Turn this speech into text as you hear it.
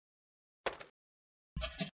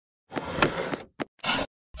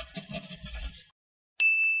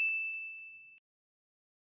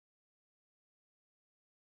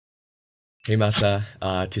Hey Masa,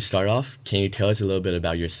 to start off, can you tell us a little bit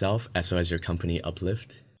about yourself as well as your company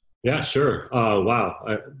Uplift? Yeah, sure.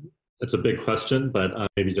 Wow. It's a big question, but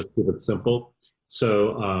maybe just keep it simple.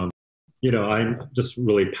 So, I'm just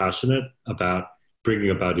really passionate about bringing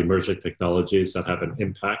about emerging technologies that have an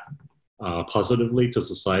impact positively to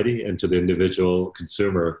society and to the individual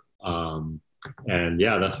consumer. And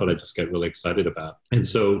yeah, that's what I just get really excited about. And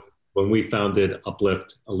so when we founded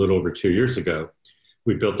Uplift a little over 2 years ago,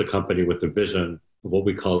 we built a company with the vision of what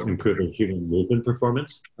we call improving human movement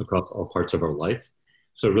performance across all parts of our life.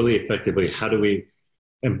 So really effectively, how do we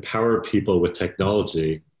empower people with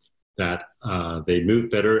technology that they move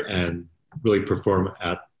better and really perform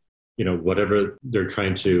at whatever they're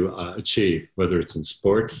trying to achieve, whether it's in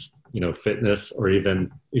sports, fitness, or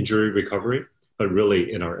even injury recovery, but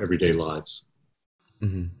really in our everyday lives.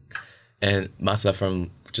 hmm And Masa, from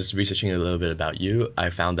just researching a little bit about you, I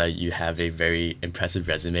found that you have a very impressive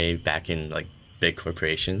resume back in like big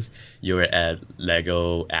corporations. You were at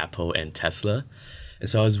Lego, Apple, and Tesla. And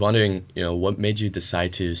so I was wondering, what made you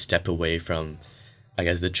decide to step away from, I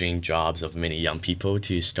guess, the dream jobs of many young people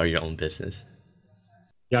to start your own business?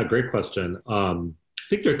 Yeah, great question. I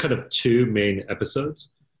think there are kind of two main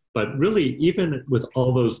episodes, but really, even with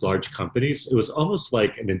all those large companies, it was almost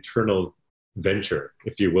like an internal venture,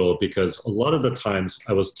 if you will, because a lot of the times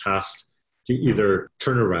I was tasked to either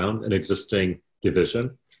turn around an existing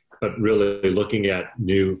division, but really looking at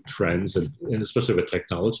new trends, and especially with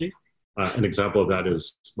technology. An example of that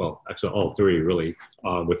is, well, actually, all three really.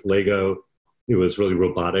 With Lego, it was really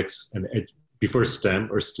robotics and before STEM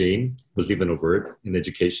or STEAM was even a word in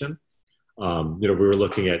education. We were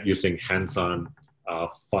looking at using hands-on,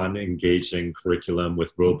 fun, engaging curriculum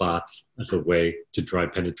with robots as a way to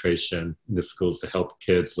drive penetration in the schools to help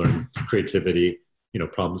kids learn creativity,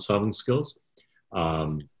 problem-solving skills.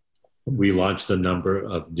 Um, we launched a number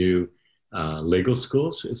of new Lego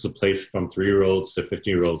schools. It's a place from 3-year-olds to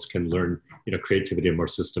 15-year-olds can learn, creativity in a more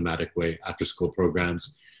systematic way after school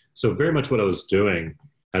programs. So very much what I was doing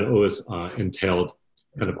had always entailed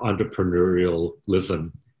kind of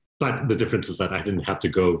entrepreneurialism. But the difference is that I didn't have to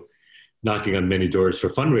go knocking on many doors for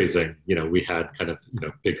fundraising. We had kind of,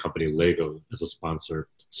 big company Lego as a sponsor,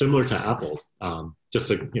 similar to Apple. Just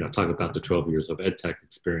to, talk about the 12 years of ed tech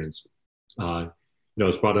experience. I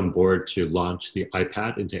was brought on board to launch the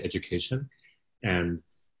iPad into education. And,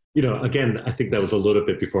 again, I think that was a little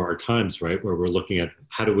bit before our times, right? Where we're looking at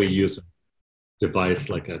how do we use a device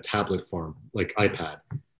like a tablet form, like iPad,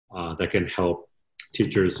 that can help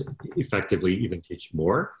teachers effectively even teach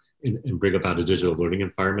more and bring about a digital learning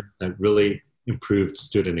environment that really improved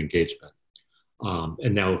student engagement.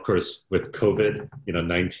 And now, of course, with COVID,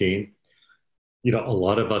 19, a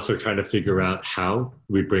lot of us are trying to figure out how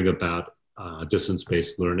we bring about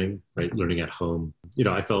distance-based learning, right? Learning at home.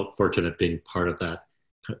 I felt fortunate being part of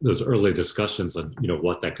those early discussions on,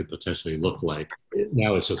 what that could potentially look like.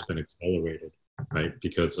 Now it's just been accelerated, right?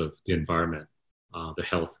 Because of the environment, the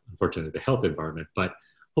health, unfortunately, the health environment. But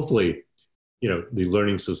hopefully, the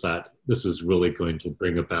learnings is that this is really going to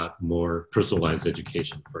bring about more personalized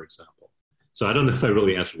education, for example. So I don't know if I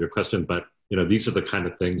really answered your question, but these are the kind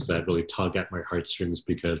of things that really tug at my heartstrings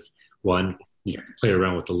because one, you have to play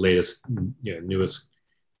around with the latest, newest,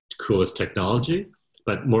 coolest technology,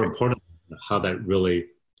 but more importantly, how that really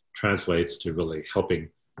translates to really helping,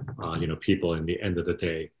 people in the end of the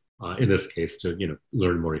day, in this case, to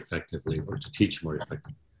learn more effectively or to teach more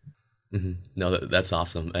effectively. No, that's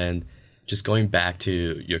awesome. And just going back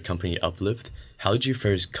to your company Uplift, how did you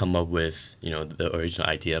first come up with, the original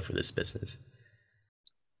idea for this business?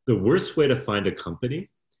 The worst way to find a company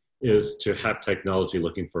is to have technology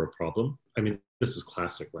looking for a problem. I mean, this is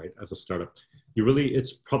classic, right? As a startup,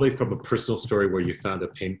 it's probably from a personal story where you found a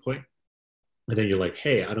pain point, and then you're like,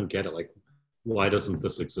 hey, I don't get it. Like, why doesn't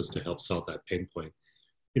this exist to help solve that pain point?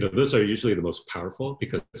 Those are usually the most powerful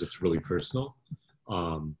because it's really personal.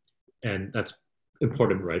 Um, and that's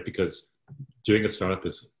important, right? Because doing a startup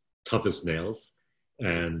is tough as nails.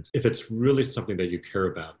 And if it's really something that you care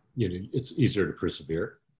about, it's easier to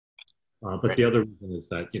persevere. But Right. the other reason is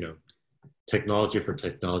that, technology for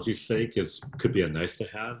technology's sake could be a nice to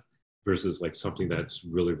have versus like something that's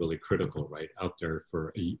really, really critical, right? Out there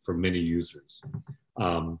for many users.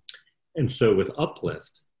 Um, and so with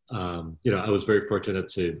Uplift, I was very fortunate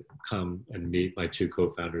to come and meet my two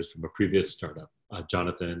co-founders from a previous startup,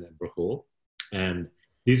 Jonathan and Rahul. And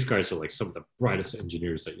these guys are like some of the brightest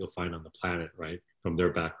engineers that you'll find on the planet, right? From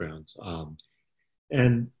their backgrounds.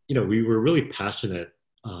 And, we were really passionate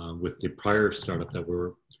with the prior startup that we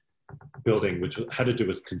were building, which had to do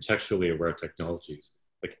with contextually aware technologies.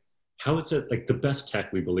 Like, how is it like the best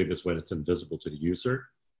tech we believe is when it's invisible to the user?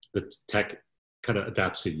 the tech kind of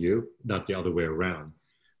adapts to you, not the other way around.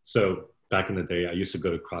 So back in the day, I used to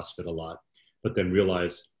go to CrossFit a lot, but then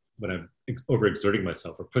realized when I'm overexerting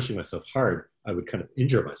myself or pushing myself hard, I would kind of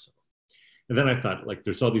injure myself. And then I thought, like,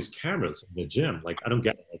 there's all these cameras in the gym. Like, I don't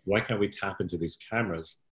get it. Like, why can't we tap into these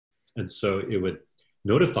cameras? And so it would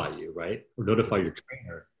notify you, right? Or notify your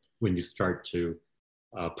trainer when you start to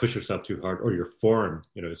push yourself too hard or your form,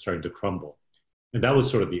 is starting to crumble. And that was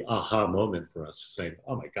sort of the aha moment for us, saying,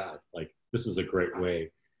 oh my God, like, this is a great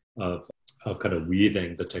way of kind of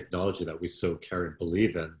weaving the technology that we so care and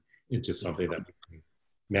believe in into something that,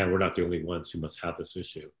 man, we're not the only ones who must have this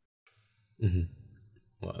issue. Mm-hmm.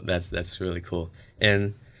 Well, that's really cool.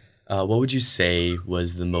 And what would you say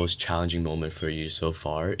was the most challenging moment for you so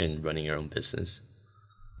far in running your own business?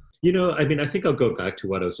 I mean, I think I'll go back to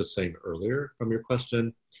what I was just saying earlier from your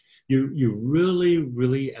question. You really,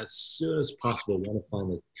 really, as soon as possible, want to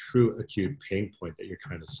find a true acute pain point that you're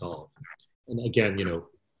trying to solve. And again,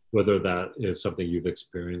 whether that is something you've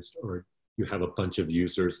experienced or you have a bunch of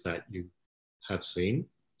users that you have seen.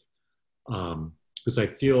 Because I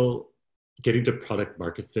feel getting to product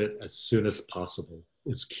market fit as soon as possible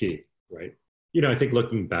is key, right? I think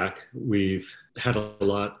looking back, we've had a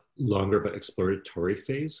lot longer but exploratory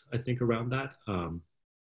phase, I think, around that.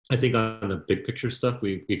 I think on the big picture stuff,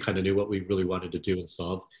 we kind of knew what we really wanted to do and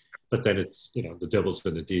solve, but then it's, the devil's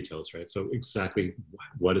in the details, right? So exactly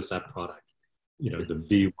what is that product? The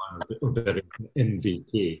V1 or better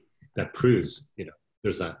MVP that proves,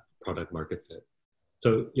 there's that product market fit.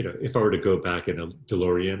 So, if I were to go back in a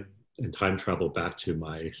DeLorean and time travel back to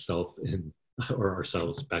myself or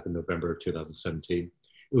ourselves back in November of 2017,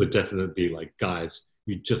 it would definitely be like, guys,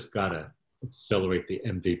 you just gotta accelerate the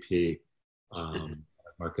MVP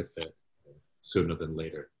market fit sooner than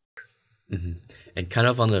later. Mm-hmm. And kind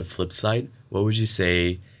of on the flip side, what would you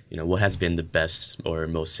say, what has been the best or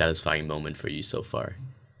most satisfying moment for you so far?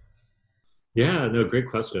 Yeah, no, great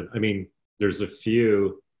question. I mean, there's a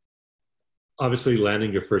few. Obviously,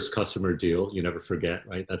 landing your first customer deal, you never forget,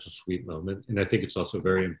 right? That's a sweet moment. And I think it's also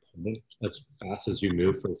very important. As fast as you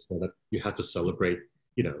move for a startup, you have to celebrate,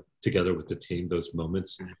 together with the team, those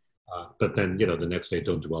moments. But then, the next day,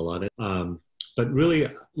 don't dwell on it. But really,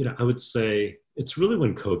 I would say it's really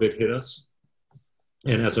when COVID hit us.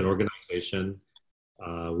 And as an organization,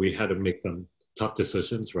 we had to make some tough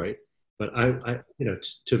decisions, right? But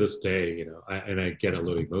to this day, I get a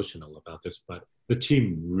little emotional about this, but the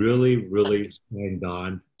team really, really signed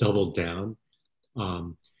on, doubled down.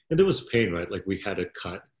 And there was pain, right? Like, we had to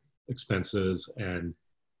cut expenses and,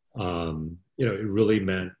 it really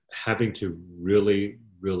meant having to really,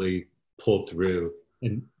 really pull through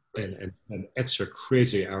and extra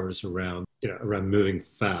crazy hours around moving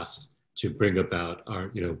fast to bring about our,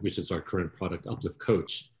 which is our current product, Uplift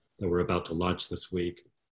Coach, that we're about to launch this week,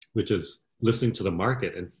 which is listening to the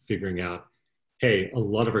market and figuring out, hey, a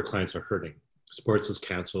lot of our clients are hurting. Sports is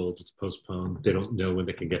canceled, it's postponed. They don't know when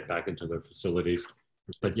they can get back into their facilities.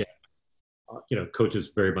 But yeah,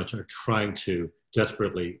 coaches very much are trying to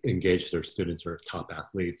desperately engage their students or top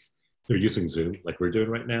athletes. They're using Zoom like we're doing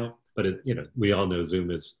right now, but we all know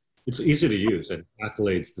Zoom it's easy to use and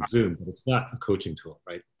accolades the Zoom, but it's not a coaching tool,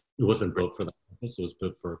 right? It wasn't built for that purpose. It was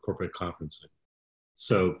built for corporate conferencing.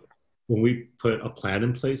 So when we put a plan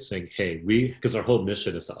in place saying, hey, because our whole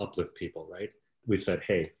mission is to uplift people, right? We said,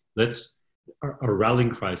 hey, our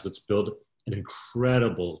rallying cries, let's build an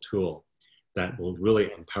incredible tool that will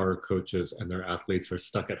really empower coaches and their athletes who are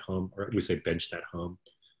stuck at home, or we say benched at home,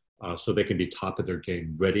 so they can be top of their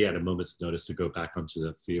game, ready at a moment's notice to go back onto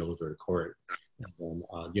the field or the court and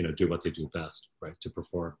then, do what they do best, right, to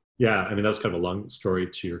perform. Yeah, I mean, that was kind of a long story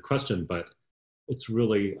to your question, but it's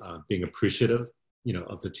really being appreciative,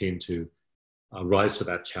 of the team to rise to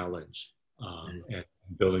that challenge and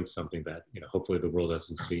building something that, hopefully the world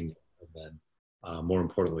hasn't seen yet. And then more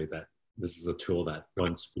importantly, that this is a tool that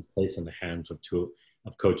once we place in the hands of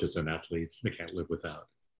coaches and athletes, they can't live without.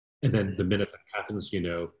 And then the minute that happens,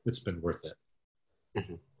 it's been worth it.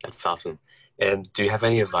 Mm-hmm. That's awesome. And do you have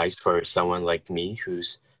any advice for someone like me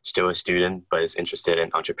who's still a student but is interested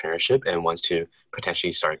in entrepreneurship and wants to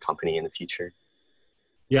potentially start a company in the future?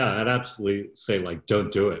 Yeah, I'd absolutely say, like,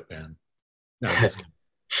 don't do it, man. No,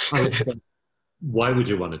 why would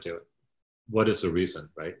you want to do it? What is the reason,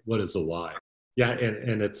 right? What is the why? Yeah,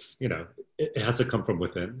 and it's, it has to come from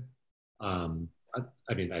within.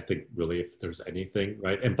 I mean, I think really if there's anything,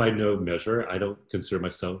 right? And by no measure, I don't consider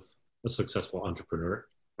myself a successful entrepreneur,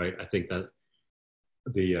 right? I think that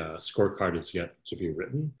the scorecard is yet to be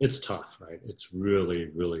written. It's tough, right? It's really,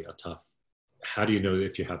 really a tough. How do you know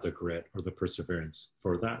if you have the grit or the perseverance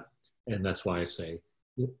for that? And that's why I say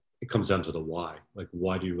it comes down to the why. Like,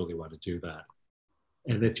 why do you really want to do that?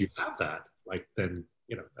 And if you have that, like, then,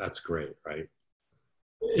 that's great, right?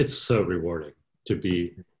 It's so rewarding to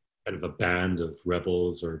be kind of a band of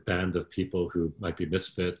rebels or a band of people who might be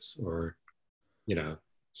misfits or,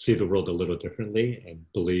 see the world a little differently and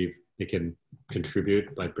believe they can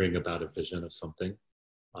contribute by bringing about a vision of something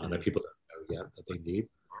that people don't know yet that they need.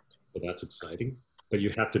 So that's exciting. But you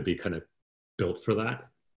have to be kind of built for that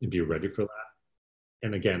and be ready for that.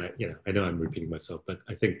 And again, I know I'm repeating myself, but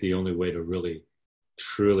I think the only way to really,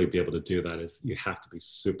 truly be able to do that is you have to be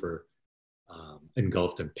super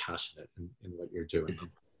engulfed and passionate in what you're doing.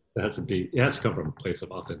 It has to come from a place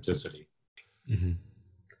of authenticity. Mm-hmm.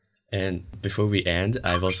 And before we end,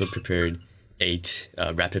 I've also prepared 8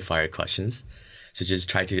 rapid fire questions. So just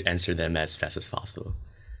try to answer them as fast as possible.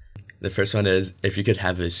 The first one is, if you could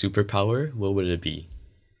have a superpower, what would it be?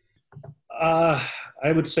 I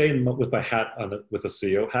would say with my hat on, with a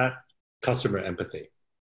CEO hat, customer empathy.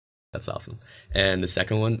 That's awesome. And the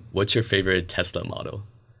second one, what's your favorite Tesla model?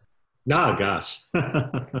 Nah, gosh.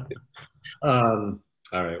 All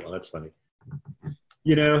right, well, that's funny.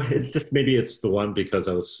 It's just, maybe it's the one because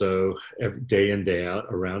I was so day in, day out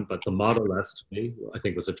around, but the Model S to me, I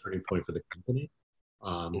think, was a turning point for the company.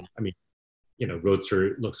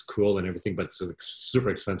 Roadster looks cool and everything, but it's a super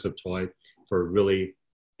expensive toy for really,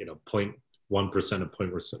 0.1% of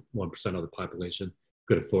 0.1% of the population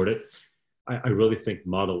could afford it. I really think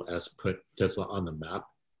Model S put Tesla on the map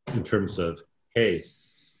in terms of, hey,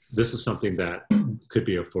 this is something that could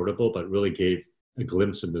be affordable, but really gave a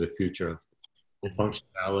glimpse into the future of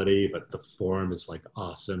functionality, but the form is like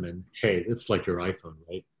awesome. And hey, it's like your iPhone,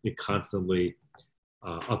 right? It constantly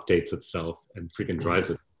updates itself and freaking drives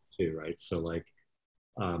it too, right? So like,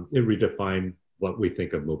 it redefined what we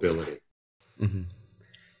think of mobility. Mm-hmm.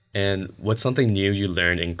 And what's something new you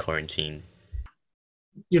learned in quarantine?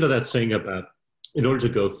 That saying about, in order to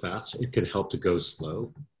go fast, it can help to go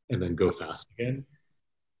slow and then go fast again.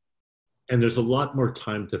 And there's a lot more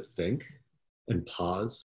time to think and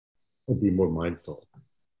pause and be more mindful.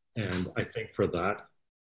 And I think for that,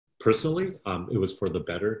 personally, it was for the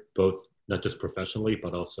better, both not just professionally,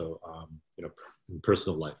 but also, in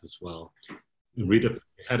personal life as well.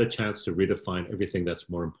 Had a chance to redefine everything that's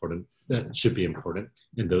more important, that should be important,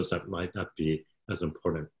 and those that might not be as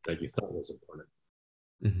important that you thought was important.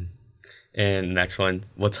 Mm-hmm. And next one,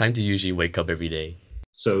 what time do you usually wake up every day?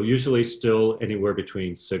 So usually still anywhere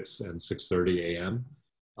between 6 and 6:30 a.m.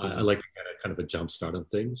 I like to get a kind of a jump start on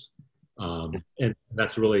things. And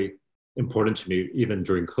that's really important to me, even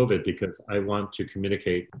during COVID, because I want to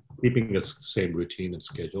communicate. Keeping the same routine and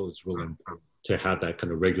schedule is really important to have that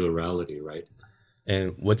kind of regularity, right?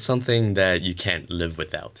 And what's something that you can't live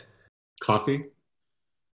without? Coffee.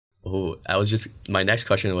 Oh, my next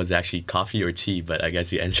question was actually coffee or tea, but I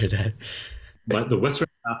guess you answered that. But the Western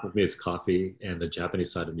half of me is coffee, and the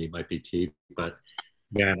Japanese side of me might be tea. But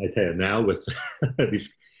man, I tell you, now with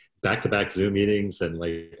these back-to-back Zoom meetings and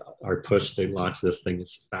like our push to launch this thing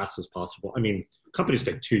as fast as possible. I mean, companies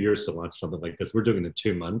take 2 years to launch something like this. We're doing it in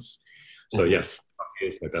 2 months. So yes, coffee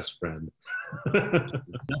is my best friend. Not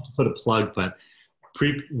to put a plug, but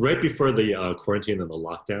right before the quarantine and the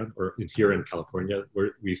lockdown, or here in California,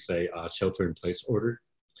 where we say shelter-in-place order,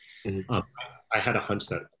 I had a hunch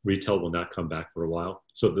that retail will not come back for a while.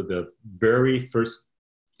 So the very first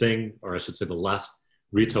thing, or I should say the last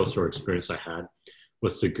retail store experience I had,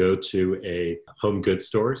 was to go to a home goods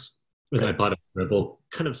stores. And I bought a Rebel,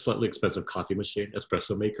 kind of slightly expensive coffee machine,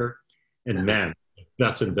 espresso maker. And man,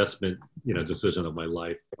 best investment, decision of my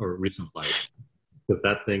life, or recent life, because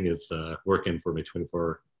that thing is working for me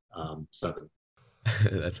 24/7.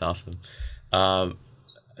 That's awesome.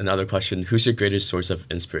 Another question, who's your greatest source of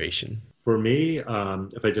inspiration? For me,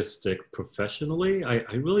 if I just stick professionally,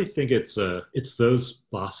 I really think it's those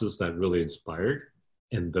bosses that really inspired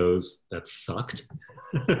and those that sucked.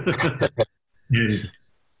 And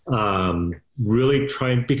really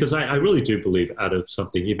trying, because I really do believe out of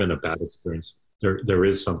something, even a bad experience, there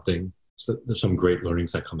is something, there's some great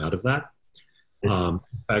learnings that come out of that. In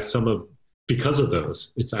fact, because of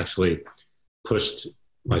those, it's actually pushed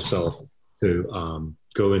myself to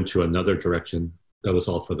go into another direction that was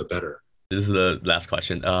all for the better. This is the last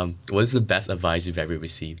question. What is the best advice you've ever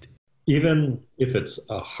received? Even if it's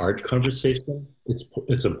a hard conversation,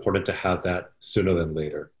 it's important to have that sooner than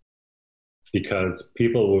later, because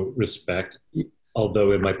people will respect,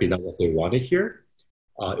 although it might be not what they want to hear,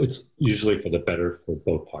 it's usually for the better for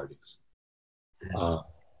both parties.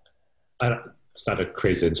 It's not a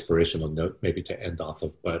crazy inspirational note maybe to end off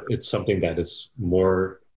of, but it's something that is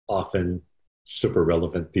more often super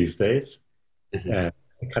relevant these days. And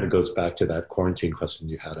it kind of goes back to that quarantine question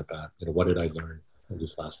you had about, what did I learn in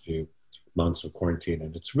these last few months of quarantine?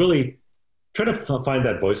 And it's really trying to find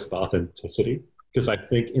that voice of authenticity, because I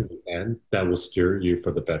think in the end that will steer you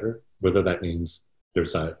for the better, whether that means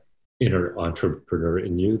there's that inner entrepreneur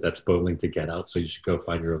in you that's willing to get out, so you should go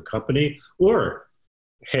find your own company, or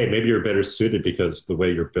hey, maybe you're better suited because the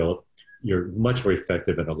way you're built, you're much more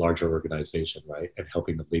effective in a larger organization, right? And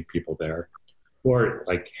helping to lead people there. Or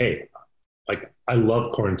like, hey, like I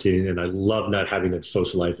love quarantining and I love not having to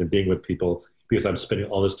socialize and being with people because I'm spending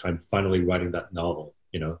all this time finally writing that novel,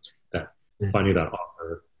 that finding that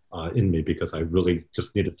author in me, because I really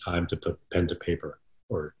just needed time to put pen to paper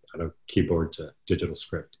or kind of keyboard to digital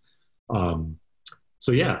script.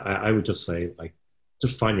 So yeah, I would just say, like,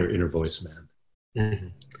 just find your inner voice, man. Mm-hmm.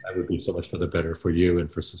 That would be so much for the better for you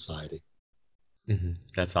and for society. Mm-hmm.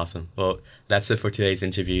 That's awesome. Well, that's it for today's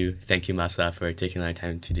interview. Thank you, Masa, for taking our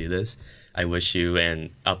time to do this. I wish you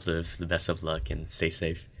and Uplift the best of luck and stay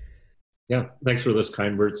safe. Yeah, thanks for those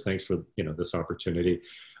kind words. Thanks for this opportunity.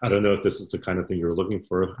 I don't know if this is the kind of thing you're looking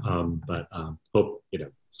for, but hope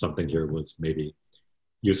something here was maybe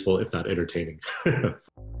useful, if not entertaining.